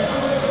 91.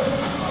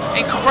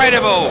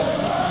 Incredible.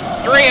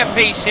 3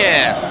 apiece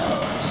here.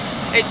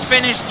 It's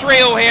finished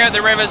 3-3 here at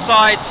the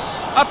Riverside.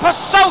 A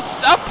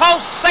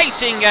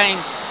pulsating game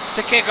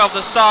to kick off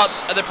the start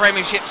of the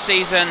Premiership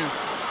season.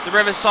 The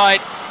Riverside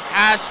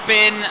has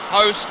been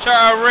host to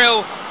a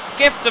real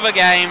gift of a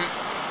game.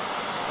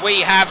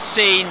 We have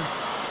seen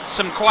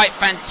some quite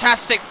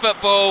fantastic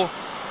football,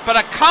 but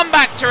a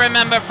comeback to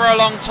remember for a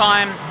long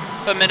time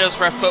for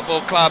Middlesbrough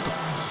Football Club.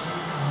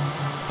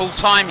 Full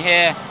time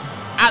here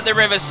at the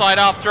Riverside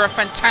after a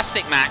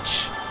fantastic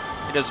match.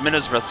 It is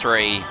Middlesbrough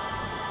 3,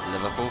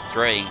 Liverpool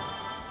 3.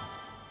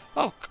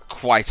 Oh,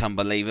 quite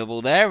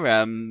unbelievable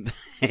there.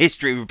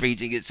 History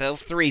repeating itself.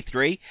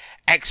 3-3.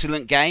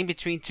 Excellent game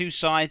between two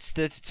sides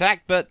that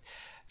attack, but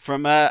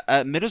from a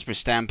Middlesbrough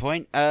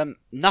standpoint,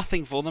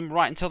 nothing for them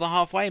right until the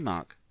halfway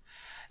mark.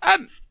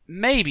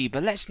 Maybe,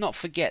 but let's not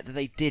forget that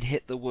they did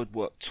hit the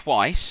woodwork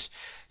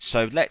twice,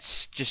 so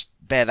let's just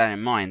bear that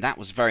in mind. That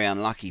was very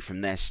unlucky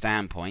from their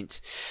standpoint.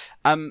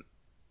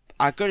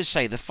 I've got to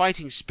say, the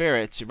fighting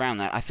spirit around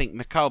that, I think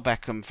Mikhail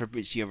Beckham,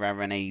 Fabrizio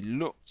Ravanelli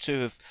look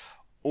to have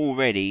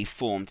already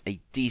formed a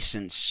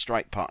decent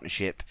strike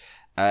partnership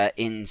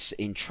in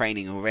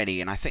training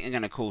already, and I think they're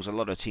going to cause a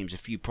lot of teams a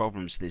few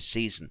problems this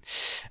season.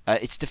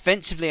 It's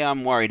defensively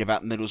I'm worried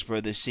about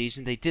Middlesbrough this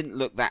season. They didn't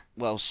look that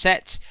well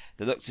set.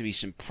 There looked to be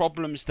some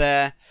problems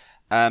there.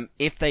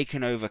 If they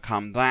can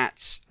overcome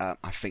that,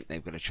 I think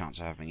they've got a chance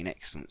of having an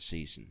excellent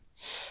season.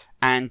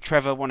 And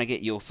Trevor, I want to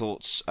get your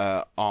thoughts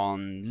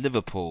on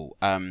Liverpool.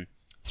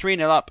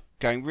 3-0 up,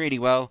 going really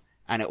well,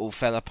 and it all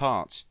fell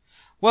apart.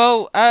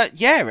 Well,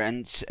 yeah,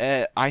 and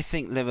I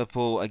think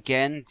Liverpool,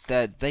 again,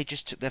 they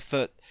just took their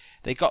foot.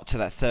 They got to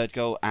that third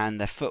goal and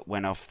their foot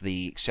went off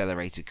the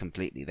accelerator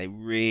completely. They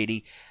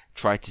really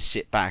tried to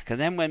sit back. And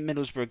then when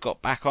Middlesbrough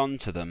got back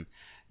onto them,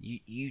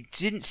 you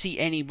didn't see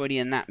anybody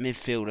in that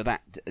midfield or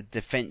that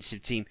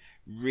defensive team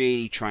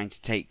really trying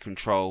to take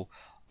control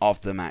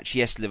of the match.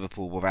 Yes,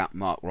 Liverpool without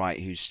Mark Wright,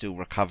 who's still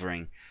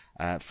recovering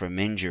from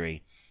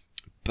injury.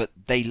 But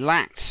they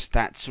lacked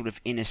that sort of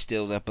inner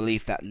steel, that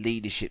belief, that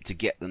leadership to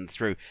get them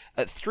through.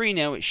 At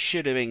 3-0, it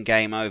should have been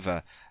game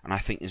over. And I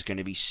think there's going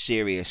to be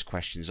serious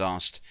questions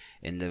asked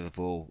in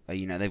Liverpool.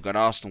 You know, they've got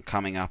Arsenal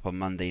coming up on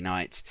Monday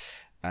night.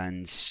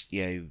 And,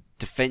 you know,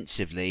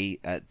 defensively,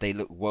 they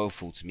look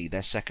woeful to me.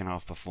 Their second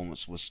half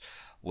performance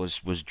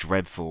was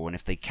dreadful. And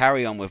if they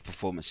carry on with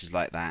performances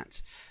like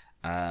that,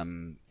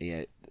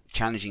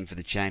 challenging for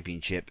the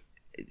championship,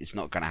 it's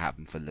not going to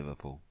happen for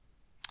Liverpool.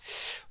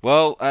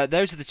 Well,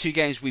 those are the two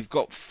games we've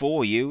got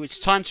for you. It's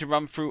time to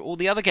run through all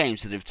the other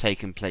games that have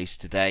taken place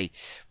today.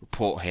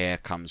 Report here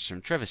comes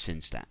from Trevor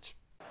Sinstadt.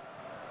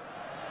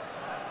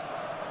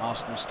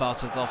 Arsenal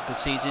started off the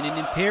season in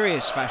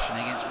imperious fashion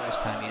against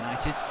West Ham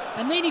United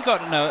and nearly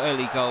got an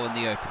early goal in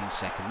the opening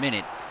second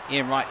minute.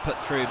 Ian Wright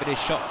put through, but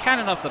his shot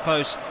cannon off the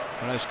post.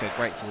 Milosko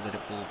grateful that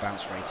it ball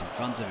bounced right in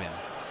front of him.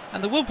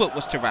 And the Wilbert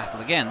was to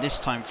rattle again, this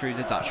time through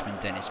the Dutchman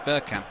Dennis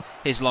Bergkamp.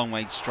 His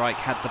long-range strike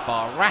had the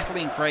bar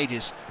rattling for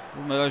ages,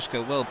 with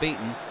Milosko well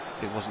beaten,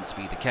 but it wasn't to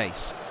be the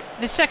case.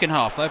 In the second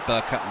half, though,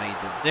 Bergkamp made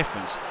the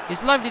difference.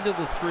 His lovely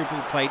little through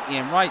ball played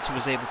Ian Wright, who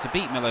was able to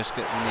beat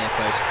Milosko at the near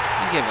post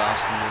and give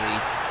Arsenal the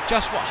lead.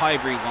 Just what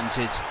Highbury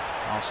wanted,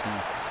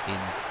 Arsenal in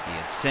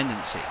the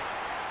ascendancy.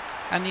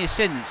 And the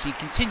ascendancy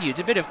continued.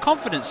 A bit of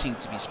confidence seemed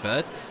to be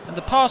spurred, and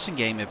the passing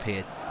game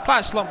appeared.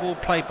 Platt's long ball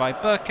played by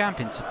Bergkamp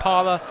into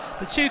Parlour,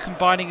 the two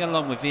combining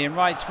along with Ian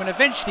Wright, when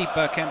eventually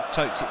Bergkamp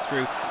toked it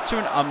through to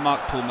an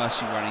unmarked Paul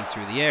Mercy running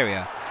through the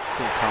area.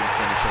 Cool, calm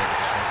finish able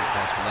to slot it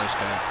past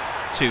Milosko.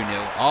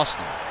 2-0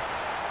 Arsenal.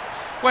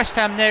 West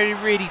Ham nearly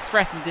really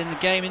threatened in the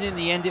game, and in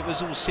the end it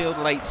was all sealed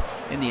late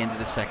in the end of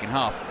the second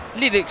half.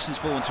 Lee Dixon's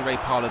ball into Ray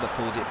Parlour that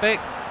pulled it back.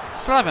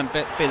 Slaven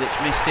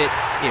Bilic missed it,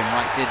 Ian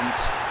Wright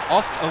didn't.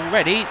 Oft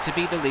already to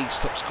be the league's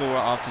top scorer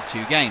after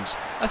 2 games.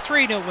 A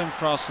 3-0 win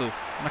for Arsenal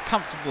and a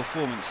comfortable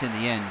performance in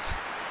the end.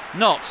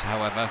 Not,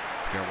 however,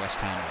 if you're a West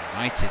Ham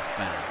United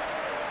man.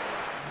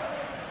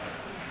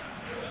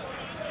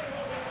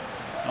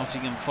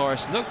 Nottingham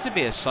Forest looked to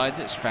be a side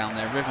that's found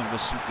their rhythm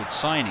with some good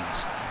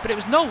signings, but it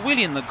was Noel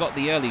William that got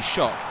the early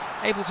shock.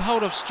 Able to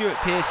hold off Stuart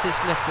Pearce's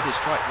left-footed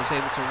strike, was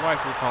able to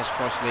rifle past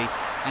Crossley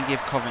and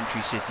give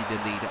Coventry City the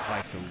lead at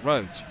Highfield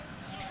Road.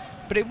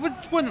 But it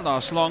wouldn't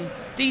last long.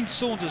 Dean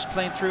Saunders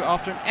playing through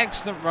after an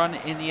excellent run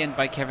in the end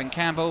by Kevin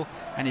Campbell,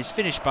 and his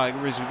finish by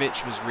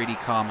Rizovic was really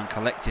calm and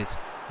collected,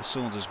 as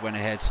Saunders went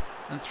ahead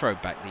and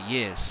throwed back the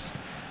years.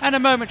 And a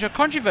moment of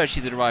controversy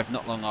that arrived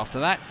not long after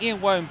that.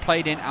 Ian Woan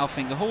played in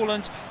Alfinga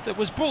Haaland that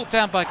was brought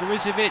down by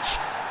Garizovic,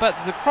 but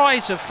the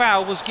cries of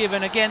foul was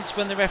given against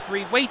when the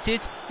referee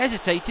waited,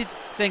 hesitated,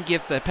 then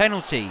gave the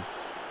penalty.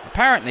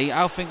 Apparently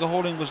Alfinga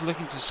Haaland was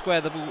looking to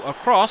square the ball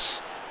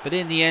across, but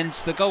in the end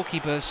the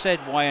goalkeeper said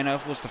why on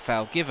earth was the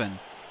foul given.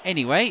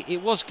 Anyway,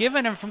 it was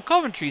given, and from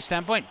Coventry's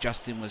standpoint,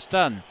 Justin was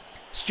done.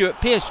 Stuart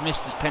Pearce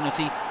missed his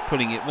penalty,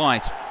 pulling it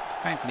wide.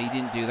 Thankfully he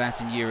didn't do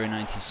that in Euro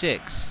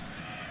 96.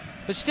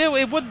 But still,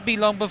 it wouldn't be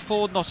long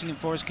before Nottingham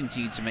Forest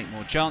continued to make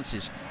more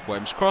chances.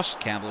 Worm's cross,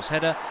 Campbell's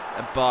header,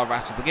 a bar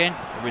rattled again,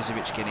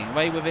 Rizovic getting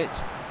away with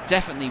it.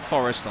 Definitely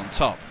Forest on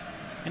top.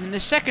 And in the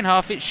second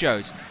half it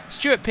showed.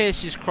 Stuart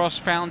Pearce's cross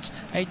found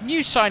a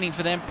new signing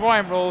for them,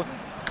 Brian Raw,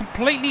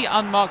 completely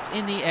unmarked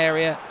in the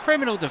area,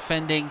 criminal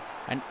defending,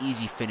 an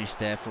easy finish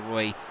there for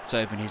Roy to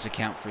open his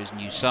account for his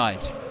new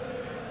side.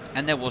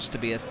 And there was to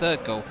be a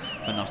third goal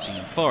for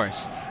Nottingham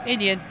Forest. In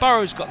the end,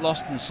 Burrows got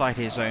lost inside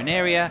his own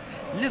area.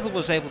 Little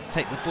was able to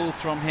take the ball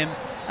from him.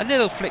 A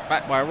little flick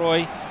back by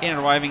Roy, in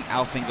arriving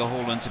Alfinga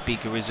Haaland to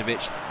beat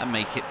Garizovic and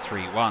make it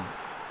 3-1.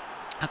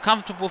 A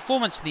comfortable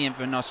performance in the end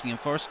for Nottingham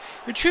Forest,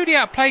 who truly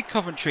outplayed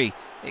Coventry.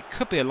 It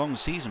could be a long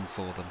season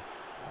for them.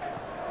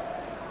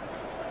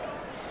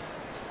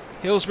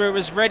 Hillsborough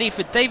was ready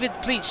for David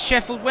Pleat's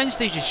Sheffield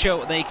Wednesday to show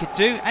what they could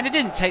do, and it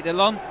didn't take that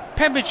long.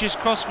 Pembrokeshire's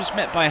cross was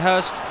met by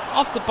Hurst,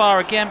 off the bar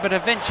again, but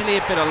eventually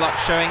a bit of luck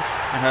showing,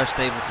 and Hurst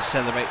able to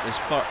celebrate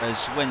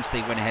as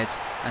Wednesday went ahead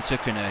and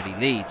took an early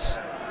lead.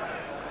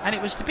 And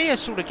it was to be a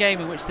sort of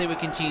game in which they would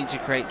continue to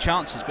create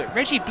chances, but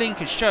Reggie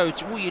Blinker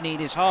showed all you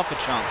need is half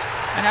a chance,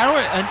 and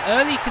an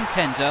early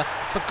contender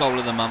for goal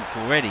of the month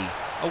already.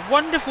 A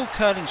wonderful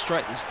curling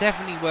strike that's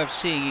definitely worth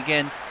seeing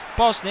again.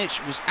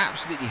 Bosnich was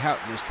absolutely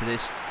helpless to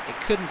this.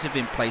 it couldn't have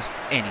been placed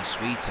any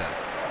sweeter.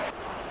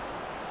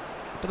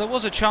 But there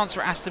was a chance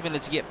for Aston Villa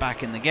to get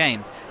back in the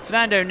game.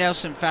 Fernando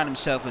Nelson found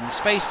himself in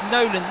space.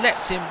 Nolan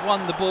leapt in,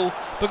 won the ball,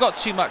 but got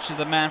too much of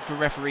the man for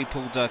referee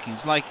Paul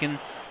Durkins Lycan,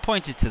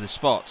 pointed to the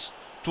spot.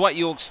 Dwight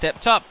York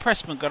stepped up,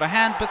 Pressman got a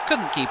hand but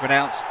couldn't keep it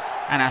out,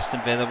 and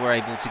Aston Villa were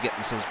able to get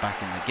themselves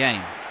back in the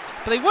game.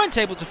 But they weren't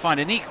able to find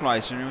an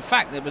equaliser, and in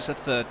fact there was a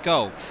third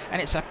goal,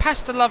 and it's a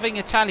pasta-loving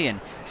Italian,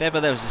 if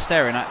ever there was a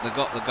Stereonac, that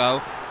got the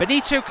goal.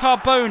 Benito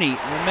Carboni,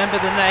 remember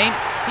the name?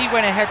 He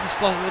went ahead and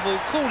slotted the ball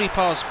coolly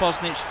past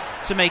Bosnich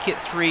to make it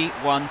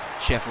 3-1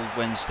 Sheffield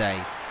Wednesday.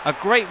 A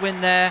great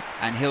win there,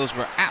 and Hills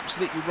were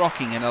absolutely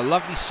rocking in a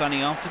lovely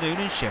sunny afternoon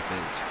in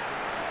Sheffield.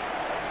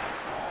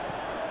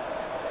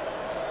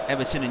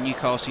 Everton and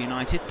Newcastle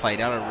United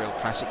played out a real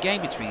classic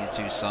game between the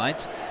two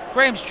sides.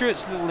 Graham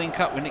Stewart's little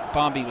link-up with Nick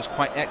Barmby was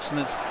quite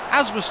excellent,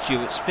 as was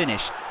Stewart's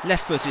finish,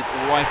 left-footed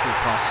rifle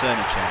past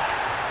Cernacek.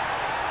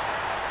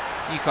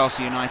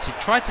 Newcastle United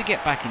tried to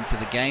get back into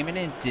the game and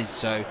it did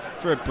so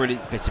for a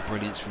brilliant bit of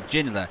brilliance from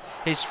Ginola.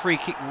 His free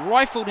kick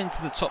rifled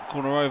into the top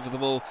corner over the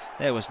ball.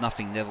 There was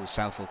nothing Neville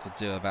Southall could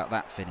do about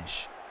that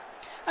finish.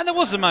 And there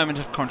was a moment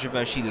of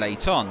controversy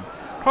late on.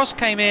 Cross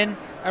came in,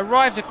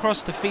 arrived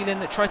across to Phelan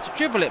that tried to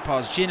dribble it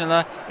past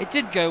Ginola. It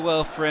didn't go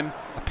well for him.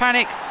 A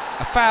panic,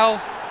 a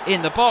foul,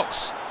 in the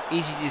box.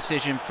 Easy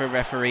decision for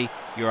referee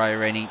Uriah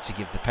Rennie to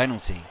give the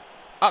penalty.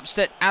 Up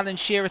stepped Alan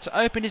Shearer to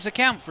open his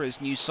account for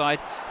his new side,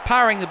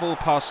 powering the ball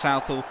past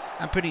Southall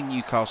and putting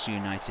Newcastle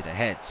United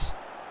ahead.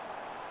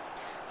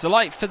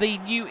 Delight for the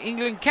New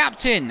England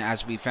captain,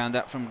 as we found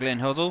out from Glenn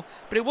Hoddle,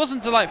 but it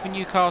wasn't delight for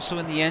Newcastle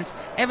in the end.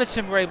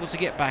 Everton were able to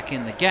get back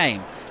in the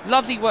game.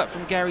 Lovely work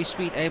from Gary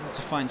Speed, able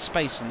to find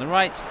space on the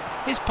right.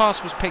 His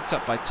pass was picked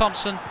up by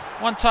Thompson,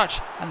 one touch,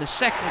 and the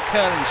second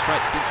curling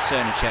strike beat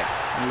Cernacek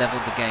and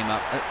levelled the game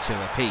up at 2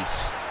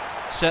 apiece.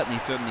 Certainly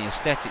from the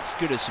aesthetics,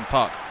 Goodison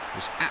Park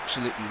was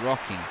absolutely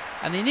rocking,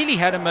 and they nearly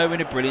had a moment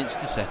of brilliance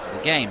to settle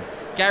the game.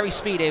 Gary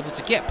Speed able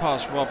to get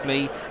past Rob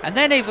Lee and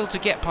then able to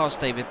get past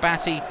David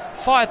Batty,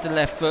 fired the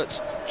left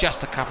foot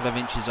just a couple of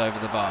inches over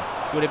the bar.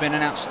 Would have been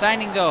an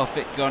outstanding goal if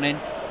it gone in.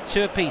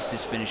 2 apiece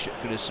this finish at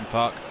Goodison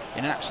Park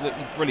in an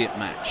absolutely brilliant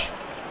match.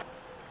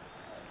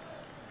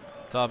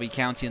 Derby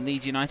County and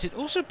Leeds United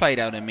also played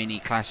out a mini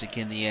classic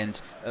in the end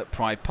at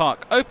Pride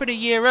Park. Opened a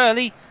year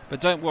early,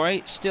 but don't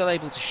worry, still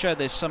able to show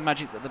there's some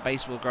magic that the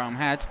baseball ground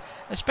had,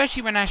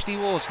 especially when Ashley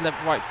Ward's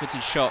left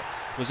right-footed shot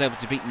was able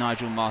to beat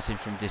Nigel Martin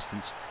from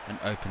distance and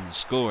open the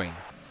scoring.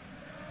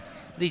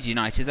 Leeds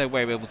United, though,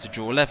 were able to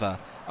draw level.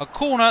 A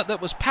corner that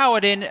was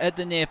powered in at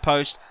the near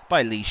post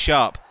by Lee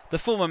Sharp, the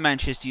former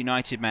Manchester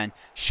United man,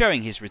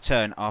 showing his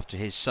return after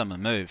his summer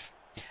move.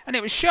 And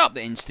it was Sharp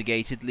that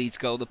instigated Leeds'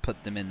 goal that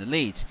put them in the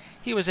lead.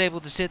 He was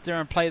able to sit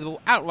there and play the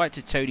ball outright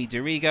to Tony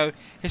Dorigo.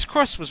 His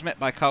cross was met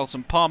by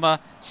Carlton Palmer,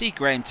 see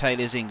Graham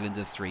Taylor's England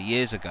of 3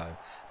 years ago.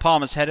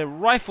 Palmer's header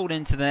rifled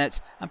into the net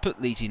and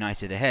put Leeds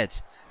United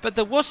ahead. But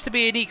there was to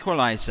be an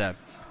equaliser.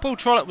 Paul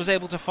Trollope was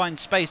able to find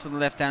space on the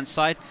left-hand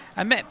side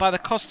and met by the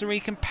Costa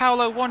Rican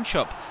Paulo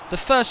Wanchop. The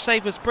first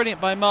save was brilliant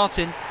by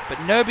Martin,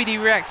 but nobody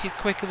reacted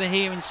quicker than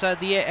he inside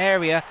the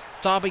area.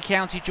 Derby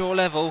County draw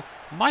level.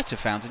 Might have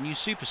found a new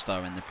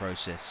superstar in the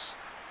process.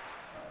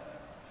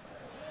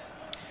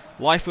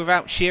 Life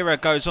without Shearer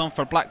goes on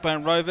for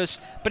Blackburn Rovers,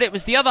 but it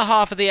was the other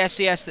half of the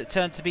SES that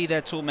turned to be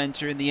their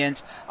tormentor in the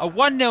end. A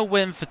 1-0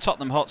 win for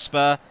Tottenham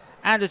Hotspur.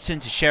 Anderton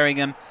to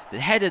Sheringham that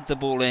headed the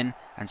ball in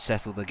and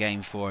settled the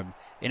game for him.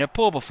 In a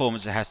poor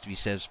performance, it has to be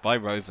said, by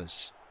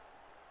Rovers.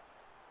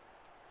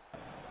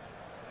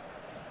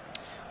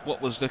 What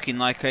was looking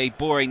like a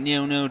boring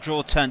 0-0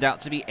 draw turned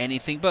out to be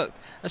anything but.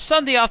 A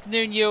Sunday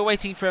afternoon, you were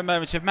waiting for a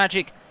moment of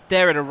magic.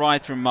 There it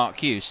arrived from Mark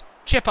Hughes.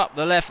 Chip up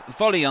the left,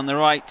 volley on the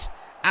right.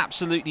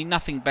 Absolutely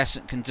nothing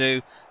Besant can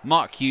do.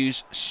 Mark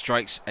Hughes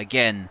strikes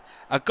again.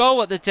 A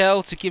goal at the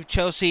Dell to give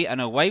Chelsea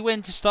an away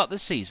win to start the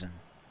season.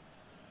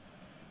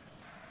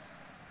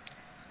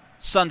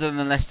 Sunderland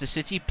and Leicester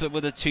City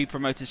were the two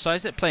promoted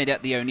sides that played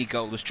out the only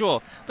goalless draw.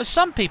 But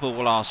some people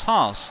will ask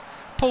Haas.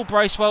 Paul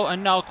Bracewell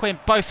and Niall Quinn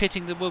both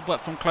hitting the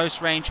woodwork from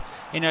close range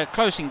in a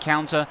close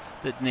encounter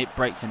that didn't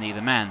break for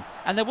neither man.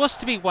 And there was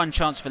to be one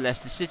chance for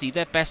Leicester City.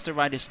 Their best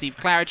rider Steve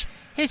Claridge,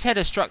 his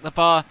header struck the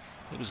bar.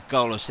 It was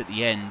goalless at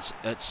the end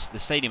at the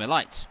Stadium of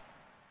Light.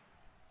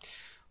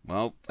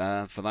 Well,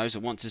 for those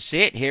that want to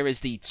see it, here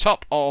is the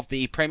top of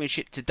the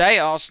Premiership today.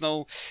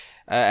 Arsenal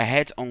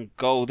ahead on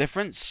goal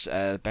difference.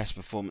 Best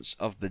performance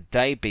of the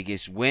day,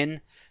 biggest win.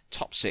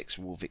 Top 6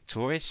 were all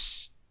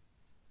victorious.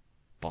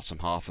 Bottom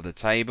half of the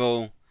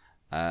table,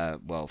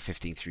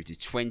 15 through to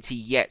 20,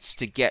 yet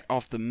to get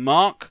off the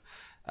mark,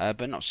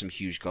 but not some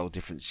huge goal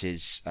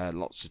differences.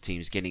 Lots of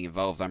teams getting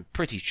involved. I'm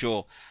pretty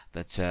sure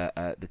that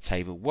the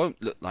table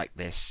won't look like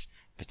this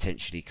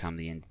potentially come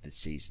the end of the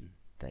season.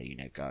 There you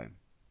go.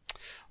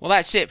 Well,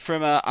 that's it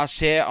from us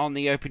here on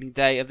the opening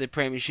day of the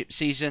Premiership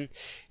season,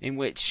 in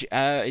which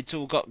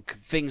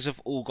things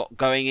have all got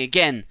going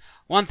again.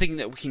 One thing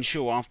that we can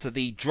show after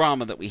the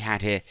drama that we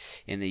had here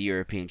in the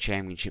European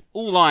Championship,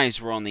 all eyes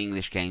were on the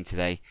English game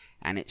today,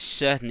 and it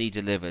certainly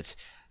delivered.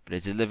 but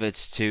it delivered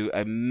to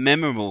a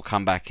memorable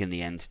comeback in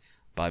the end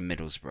by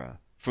Middlesbrough.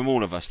 From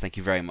all of us, thank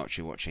you very much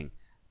for watching.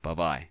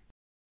 Bye-bye.